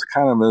day. And it was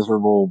kind of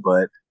miserable,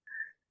 but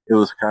it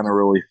was kind of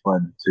really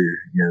fun too.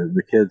 You know,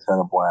 the kids had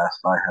a blast.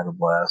 I had a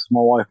blast.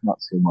 My wife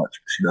not so much,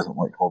 but she doesn't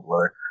like cold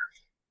weather.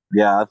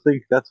 Yeah, I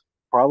think that's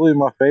probably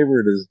my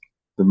favorite is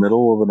the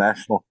middle of a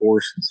national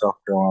forest in South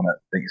Carolina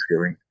at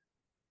Thanksgiving.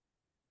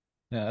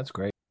 Yeah, that's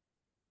great.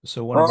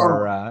 So one of Oh,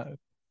 our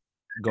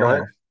go go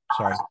ahead. ahead.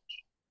 Sorry.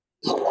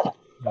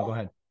 No, go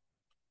ahead.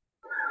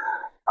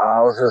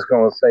 I was just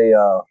going to say,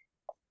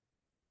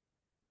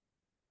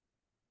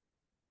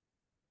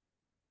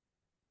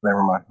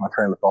 never mind. My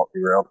train of thought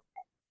derailed.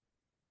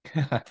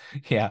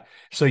 Yeah.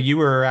 So you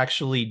were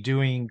actually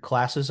doing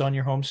classes on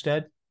your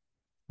homestead,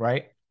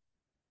 right?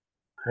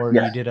 Or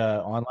Yes, you did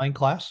a online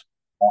class?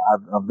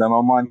 I've done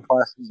online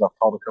classes. I've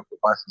taught a couple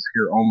of classes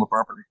here on the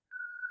property.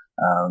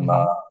 And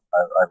Mm-hmm.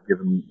 I've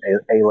given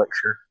a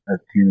lecture at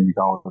community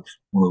college,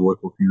 one of the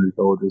local community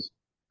colleges.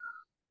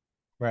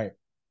 Right.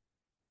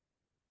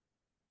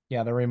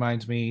 Yeah, that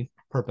reminds me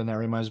of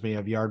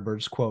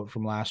Yardbird's quote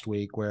from last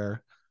week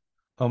where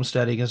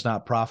homesteading is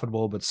not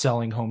profitable, but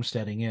selling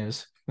homesteading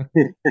is.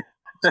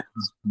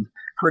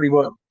 Pretty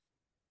much.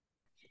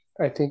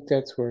 I think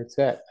that's where it's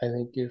at. I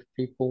think if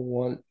people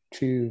want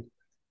to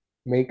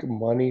make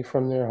money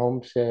from their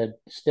homestead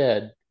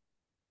instead,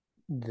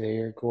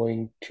 they're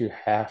going to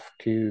have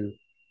to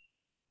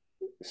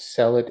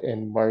sell it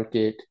and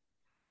market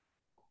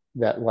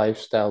that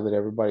lifestyle that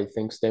everybody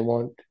thinks they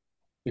want.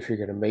 If you're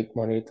going to make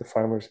money at the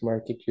farmer's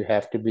market, you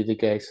have to be the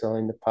guy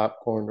selling the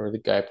popcorn or the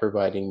guy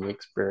providing the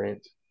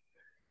experience.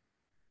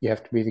 You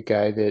have to be the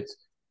guy that's,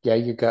 yeah,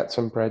 you got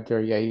some bread there.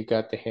 Yeah, you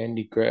got the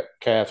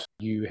handicrafts.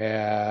 You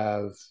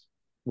have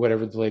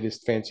whatever the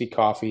latest fancy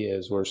coffee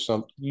is, or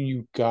some,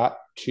 you got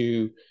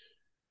to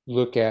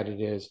look at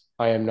it as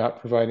I am not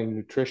providing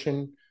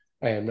nutrition.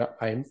 I'm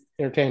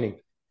entertaining,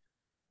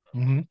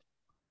 Mm-hmm.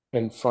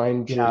 and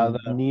find your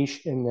Yeah,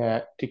 niche in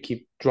that to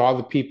draw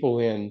the people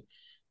in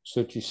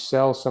so that you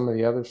sell some of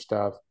the other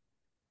stuff.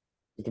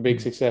 But the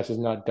big success is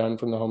not done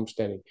from the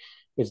homesteading.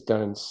 It's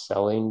done in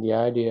selling the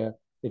idea.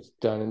 It's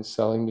done in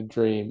selling the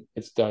dream.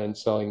 It's done in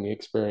selling the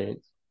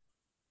experience.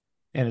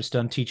 and it's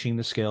done teaching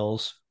the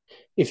skills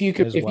as If you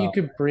well.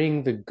 could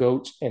bring the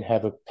goats and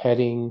have a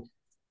petting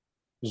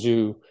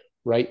zoo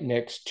right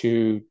next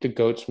to the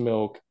goat's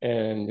milk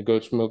and the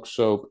goat's milk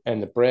soap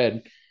and the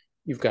bread,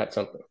 you've got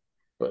something.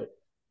 But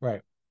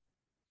Right.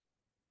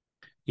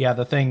 Yeah,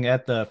 the thing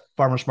at the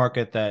farmers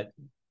market that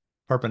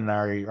Perpin and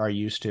I are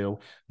used to,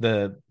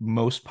 the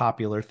most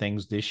popular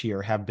things this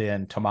year have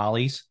been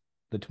tamales,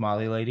 the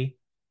tamale lady,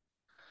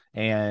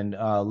 and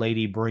a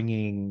lady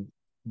bringing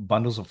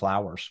bundles of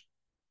flowers.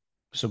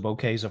 So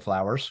bouquets of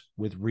flowers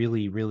with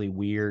really, really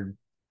weird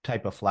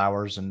type of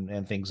flowers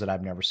and things that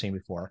I've never seen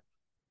before.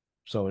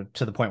 So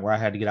to the point where I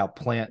had to get out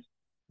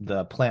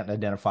the plant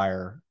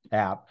identifier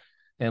app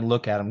and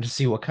look at them to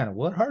see what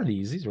are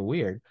these? These are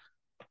weird.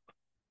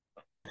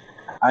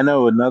 I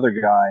know another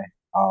guy.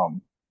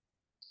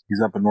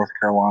 He's up in North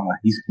Carolina.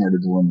 He's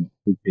committed to win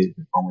food pays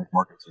at farmers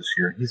markets this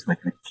year. He's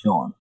making a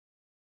killing.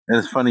 And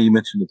it's funny you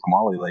mentioned the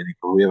tamale lady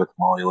because we have a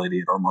tamale lady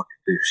at our market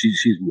too.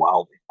 She's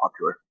wildly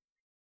popular.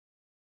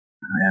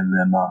 And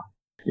then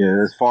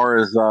yeah, as far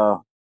as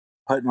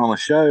putting on a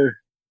show,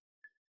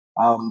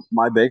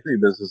 my bakery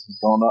business has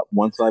gone up.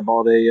 Once I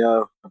bought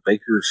a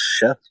baker's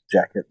chef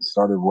jacket and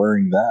started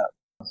wearing that.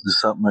 It's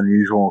just something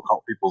unusual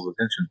caught people's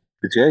attention.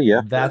 But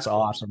yeah, That's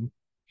awesome.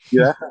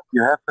 you have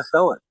to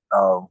sell it.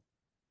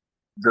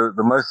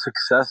 The most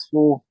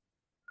successful.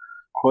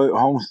 quote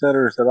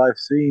homesteaders that I've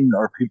seen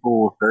are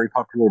people with very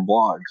popular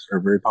blogs or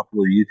very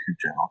popular YouTube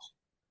channels.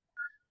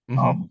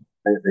 Mm-hmm.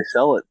 They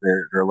sell it.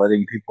 They're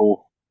letting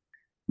people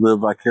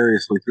live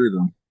vicariously through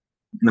them,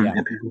 Yeah.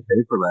 and people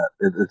pay for that.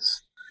 It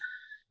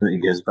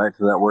goes back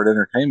to that word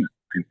entertainment.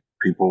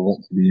 People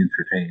want to be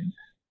entertained.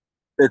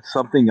 It's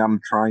something I'm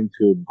trying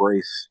to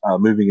embrace.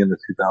 Moving into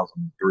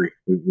 2003,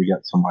 we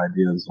got some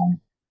ideas on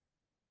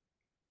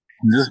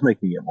just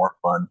making it more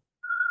fun.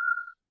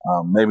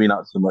 Maybe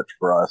not so much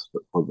for us,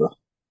 but for the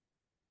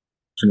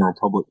general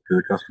public, to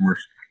the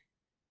customers.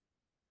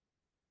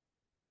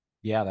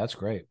 Yeah, that's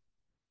great.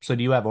 So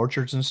do you have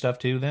orchards and stuff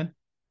too then?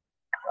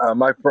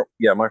 My front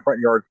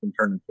yard's been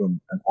turned into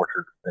an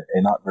orchard,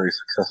 a not very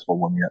successful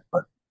one yet,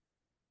 but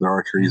there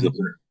are trees up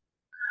there.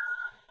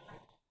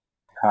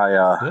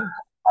 Good.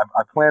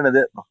 I planted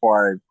it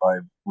before I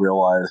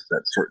realized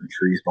that certain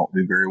trees don't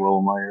do very well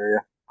in my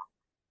area.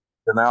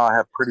 So now I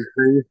have pretty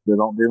trees that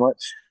don't do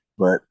much,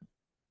 but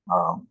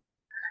um,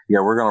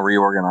 yeah, we're going to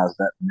reorganize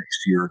that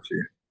next year or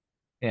two.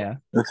 Yeah.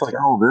 It's like,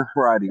 oh, this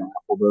variety of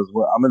apple does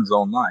well. I'm in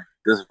zone 9.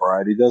 This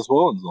variety does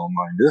well in zone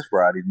 9. This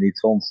variety needs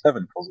zone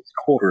 7 because it's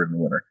colder in the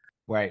winter.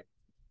 Right.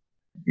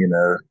 You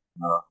know,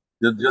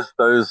 just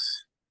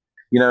those,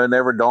 it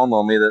never dawned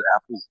on me that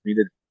apples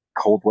needed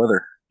cold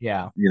weather.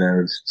 Yeah.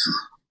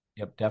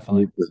 Yep,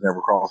 definitely. It just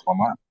never crossed my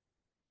mind.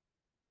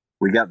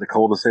 We got the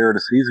coldest air of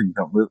the season.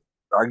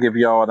 I'll give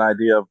y'all an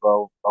idea of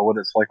what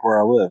it's like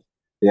where I live.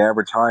 The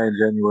average high in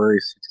January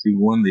is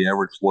 61. The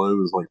average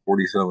low is like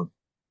 47.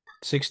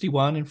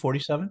 61 and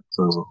 47?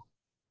 So,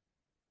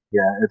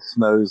 yeah, it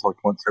snows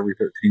like once every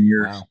 13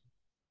 years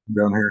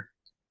down here.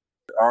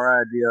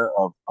 Our idea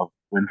of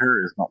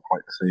winter is not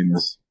quite the same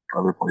as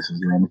other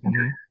places around the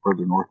country,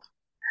 further north.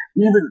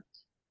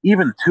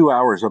 Even 2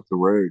 hours up the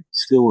road,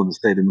 still in the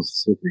state of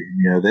Mississippi,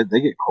 they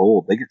get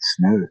cold, they get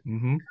snow.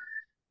 Mm-hmm.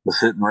 But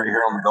sitting right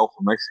here on the Gulf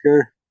of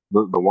Mexico,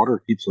 the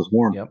water keeps us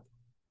warm. Yep.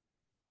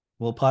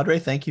 Well, Padre,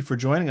 thank you for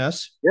joining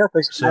us. Yeah,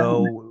 thanks.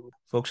 So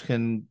folks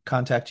can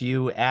contact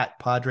you at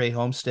Padre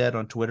Homestead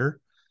on Twitter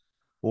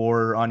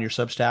or on your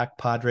Substack,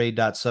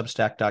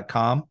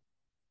 padre.substack.com.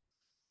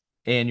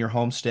 And your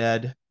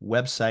homestead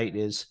website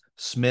is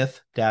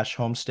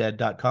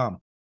smith-homestead.com.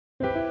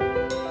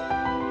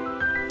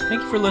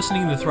 Thank you for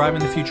listening to the Thrive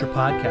in the Future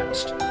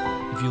podcast.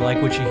 If you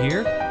like what you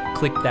hear,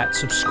 click that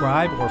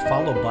subscribe or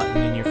follow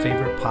button in your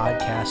favorite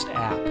podcast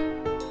app.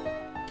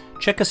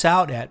 Check us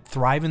out at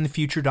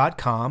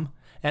thriveinthefuture.com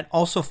and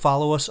also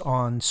follow us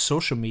on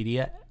social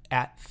media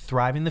at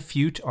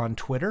thrivingthefute on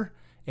Twitter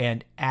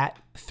and at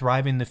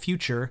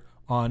thrivingthefuture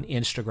on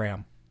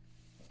Instagram.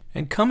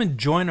 And come and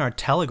join our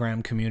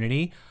Telegram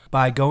community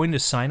by going to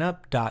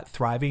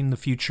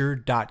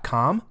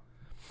signup.thrivingthefuture.com.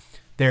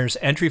 There's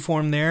entry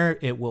form there.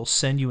 It will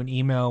send you an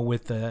email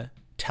with the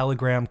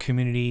Telegram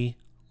community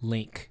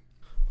link.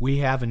 We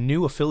have a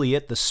new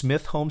affiliate, the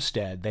Smith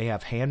Homestead. They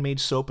have handmade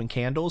soap and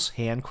candles,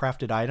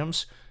 handcrafted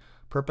items.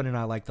 Perpin and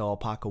I like the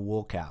alpaca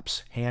wool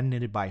caps, hand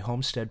knitted by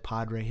Homestead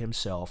Padre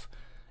himself,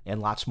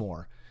 and lots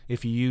more.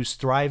 If you use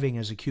Thriving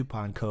as a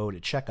coupon code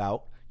at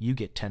checkout, you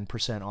get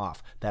 10%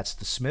 off. That's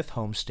the Smith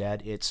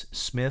Homestead. It's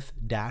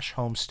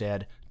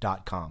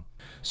smith-homestead.com.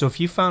 So if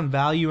you found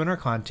value in our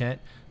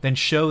content, then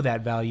show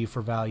that value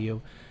for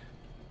value.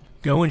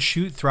 Go and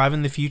shoot Thrive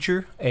in the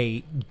Future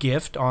a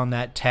gift on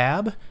that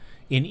tab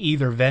in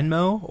either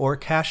Venmo or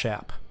Cash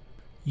App.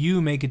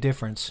 You make a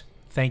difference.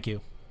 Thank you.